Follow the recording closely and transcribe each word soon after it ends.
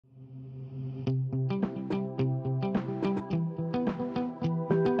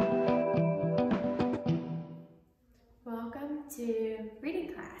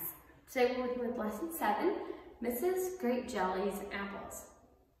Today we're working with lesson 7, Mrs. Grape Jelly's Apples.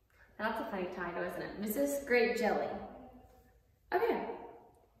 Now that's a funny title, isn't it? Mrs. Grape Jelly. Okay,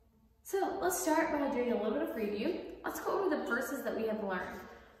 so let's start by doing a little bit of review. Let's go over the verses that we have learned.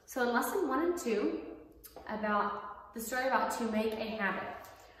 So in lesson 1 and 2, about the story about to make a habit.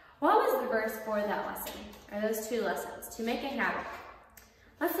 What was the verse for that lesson, or those two lessons? To make a habit.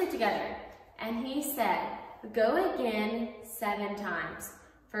 Let's say it together. And he said, go again 7 times.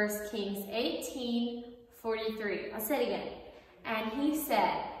 1 Kings 18:43. I'll say it again. And he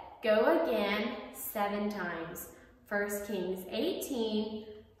said, go again 7 times. 1 Kings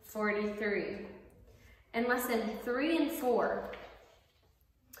 18:43. In lesson 3 and 4,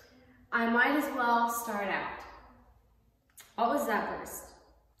 I might as well start out. What was that verse?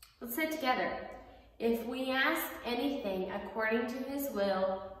 Let's say it together. If we ask anything according to his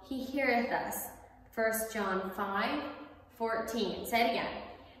will, he heareth us. 1 John 5:14. Say it again.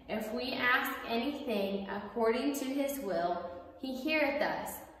 If we ask anything according to his will, he heareth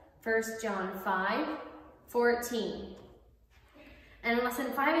us. 1 John 5:14. And in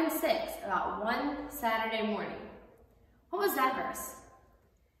lesson 5 and 6, about one Saturday morning. What was that verse?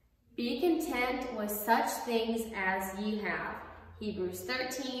 Be content with such things as ye have. Hebrews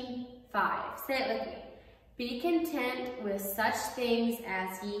 13:5. Say it with me. Be content with such things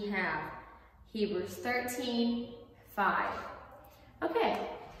as ye have. Hebrews 13:5. Okay.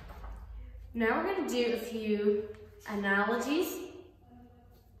 Now we're going to do a few analogies.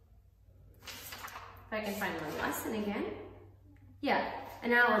 If I can find my lesson again. Yeah,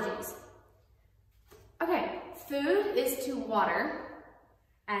 analogies. Okay, food is to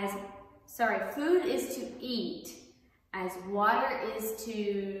eat as water is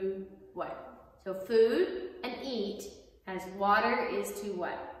to what? So food and eat as water is to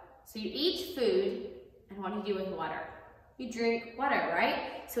what? So you eat food, and what do you do with water? You drink water,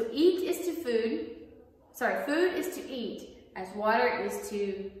 right? So food is to eat as water is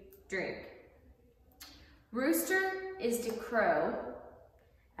to drink. Rooster is to crow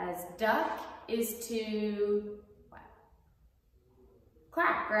as duck is to what?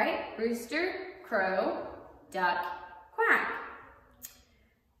 Quack, right? Rooster, crow, duck, quack.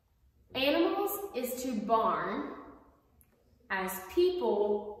 Animals is to barn as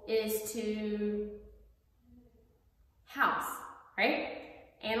people is to house, right?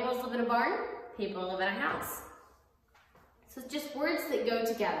 Animals live in a barn, people live in a house. So it's just words that go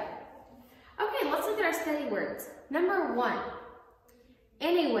together. Okay, let's look at our study words. Number 1,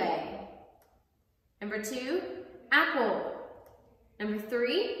 anyway. Number 2, apple. Number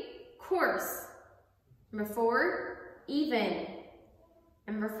 3, course. Number 4, even.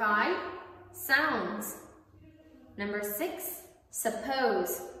 Number 5, sounds. Number 6,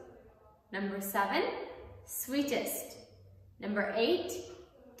 suppose. Number 7, sweetest. Number 8,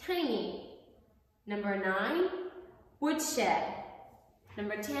 tiny. Number 9, woodshed.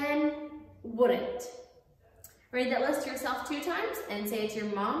 Number 10, wouldn't. Read that list to yourself 2 times and say it to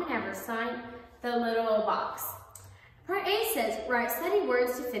your mom and have her sign the little box. Part A says, write study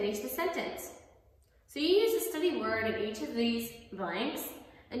words to finish the sentence. So you use a study word in each of these blanks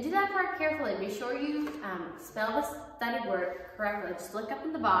and do that part carefully. Be sure you spell the study word correctly. Just look up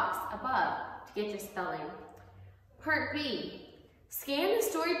in the box above to get your spelling. Part B, scan the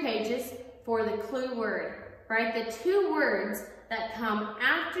story pages for the clue word. Write the 2 words that come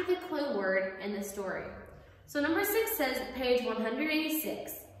after the clue word in the story. So number 6 says page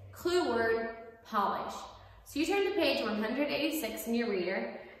 186, clue word, polish. So you turn to page 186 in your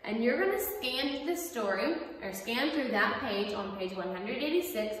reader and you're going to scan the story or scan through that page on page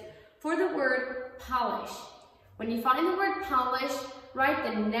 186 for the word polish. When you find the word polish, write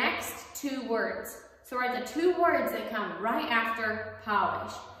the next 2 words. So write the 2 words that come right after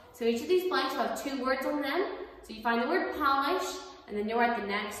polish. So each of these blanks will have 2 words on them. So you find the word polish, and then you'll write the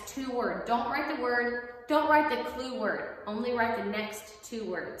next 2 words. Don't write the clue word. Only write the next 2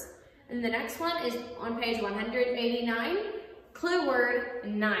 words. And the next one is on page 189, clue word,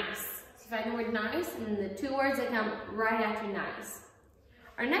 nice. So you find the word nice, and then the 2 words that come right after nice.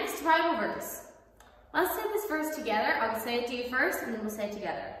 Our next Bible verse. Let's say this verse together. I'll say it to you first, and then we'll say it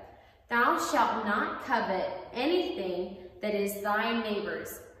together. Thou shalt not covet anything that is thy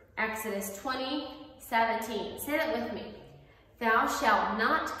neighbor's. Exodus 20:17. Say that with me. Thou shalt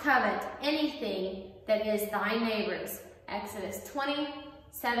not covet anything that is thy neighbor's. Exodus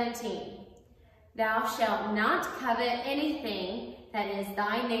 20:17. Thou shalt not covet anything that is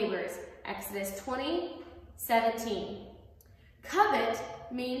thy neighbor's. Exodus 20:17. Covet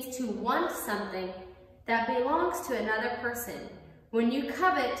means to want something that belongs to another person. When you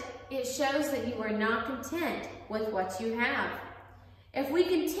covet, it shows that you are not content with what you have. If we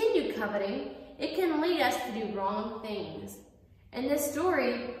continue coveting, it can lead us to do wrong things. In this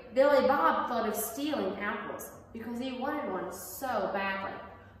story, Billy Bob thought of stealing apples because he wanted one so badly.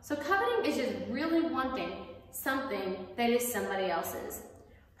 So coveting is just really wanting something that is somebody else's.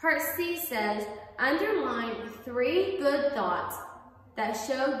 Part C says, underline 3 good thoughts that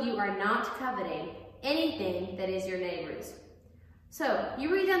show you are not coveting anything that is your neighbor's. So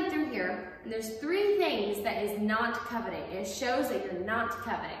you read them through here, and there's 3 things that is not coveting. It shows that you're not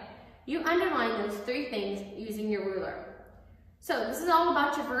coveting. You underline those 3 things using your ruler. So this is all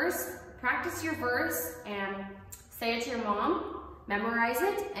about your verse. Practice your verse and say it to your mom. Memorize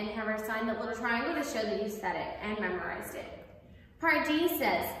it and have her sign that little triangle to show that you said it and memorized it. Part D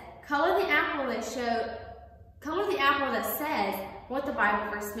says, color the apple that says what the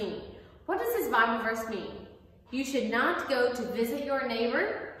Bible verse means. What does this Bible verse mean? You should not go to visit your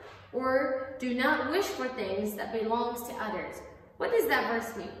neighbor, or do not wish for things that belongs to others. What does that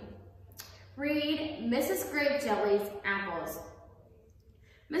verse mean? Read Mrs. Grape Jelly's apples.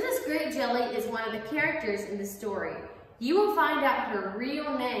 Mrs. Grape Jelly is one of the characters in the story. You will find out her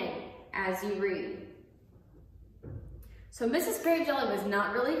real name as you read. So Mrs. Grape Jelly was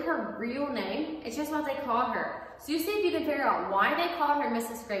not really her real name, it's just what they called her. So you see if you can figure out why they called her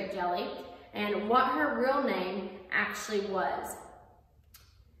Mrs. Grape Jelly and what her real name actually was.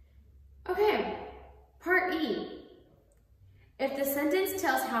 Okay, part E. If the sentence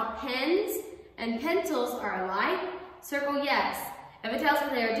tells how pens and pencils are alike, circle yes. If it tells how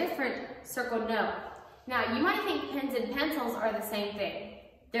they are different, circle no. Now, you might think pens and pencils are the same thing.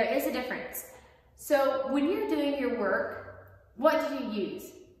 There is a difference. So when you're doing your work, what do you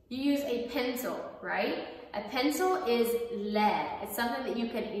use? You use a pencil, right? A pencil is lead. It's something that you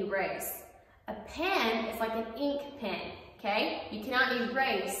can erase. A pen is like an ink pen, okay? You cannot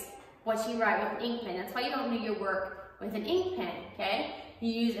erase what you write with an ink pen. That's why you don't do your work with an ink pen, okay?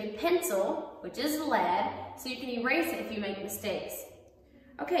 You use a pencil, which is lead, so you can erase it if you make mistakes.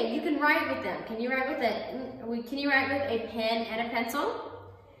 Okay, you can write with them. Can you write with a pen and a pencil?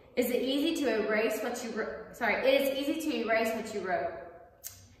 Is it easy to erase what you wrote? Sorry, it is easy to erase what you wrote.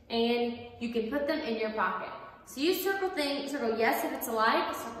 And you can put them in your pocket. So you circle yes if it's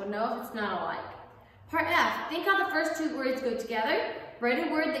alike, circle no if it's not alike. Part F, think how the first 2 words go together. Write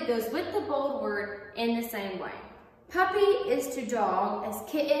a word that goes with the bold word in the same way. Puppy is to dog as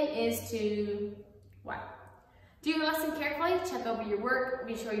kitten is to what? Do your lesson carefully, check over your work,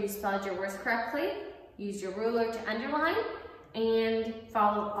 be sure you spelled your words correctly, use your ruler to underline, and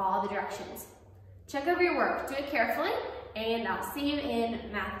follow all the directions. Check over your work, do it carefully, and I'll see you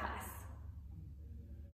in math class.